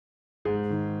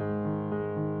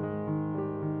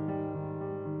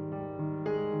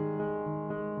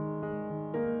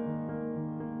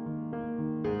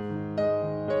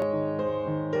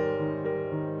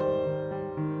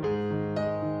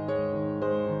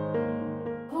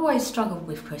always struggled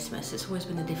with Christmas. It's always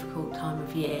been a difficult time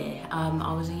of year.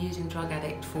 I was a using drug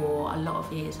addict for a lot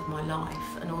of years of my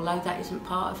life, and although that isn't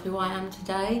part of who I am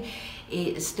today,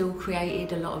 it still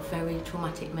created a lot of very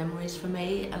traumatic memories for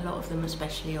me, a lot of them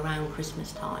especially around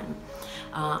Christmas time.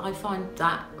 I find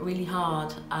that really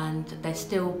hard, and there's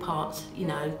still parts,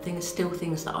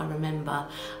 things that I remember.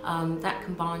 That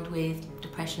combined with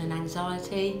depression and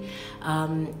anxiety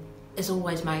has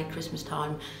always made Christmas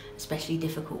time especially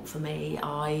difficult for me.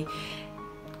 I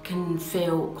can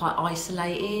feel quite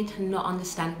isolated and not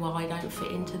understand why I don't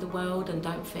fit into the world and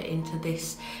don't fit into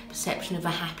this perception of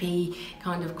a happy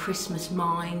kind of Christmas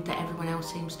mind that everyone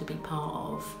else seems to be part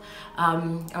of.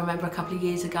 I remember a couple of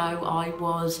years ago I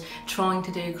was trying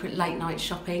to do late night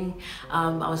shopping.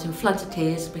 I was in floods of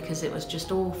tears because it was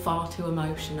just all far too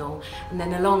emotional, and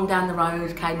then along down the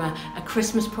road came a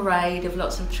Christmas parade of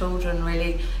lots of children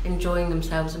really enjoying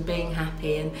themselves and being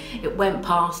happy, and it went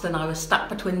past and I was stuck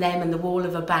between them and the wall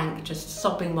of a bank just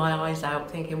sobbing my eyes out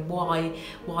thinking, why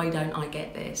don't I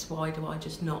get this? Why do I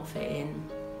just not fit in?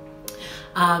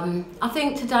 I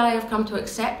think today I've come to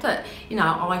accept that,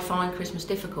 I find Christmas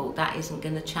difficult. That isn't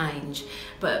going to change,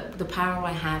 but the power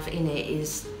I have in it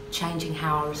is changing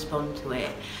how I respond to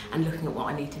it and looking at what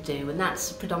I need to do, and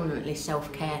that's predominantly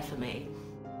self-care for me.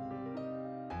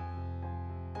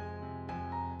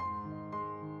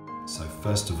 So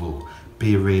first of all,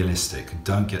 be realistic.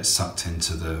 Don't get sucked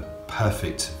into the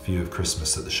perfect view of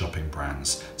Christmas that the shopping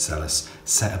brands sell us.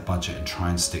 Set a budget and try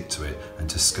and stick to it, and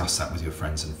discuss that with your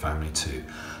friends and family too.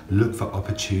 Look for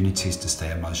opportunities to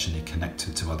stay emotionally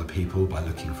connected to other people by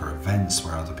looking for events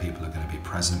where other people are going to be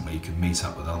present, where you can meet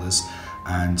up with others,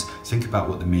 and think about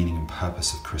what the meaning and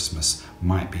purpose of Christmas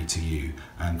might be to you,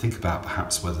 and think about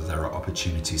perhaps whether there are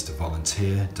opportunities to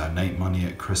volunteer, donate money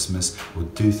at Christmas, or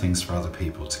do things for other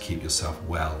people to keep yourself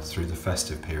well through the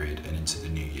festive period and into the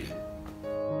new year.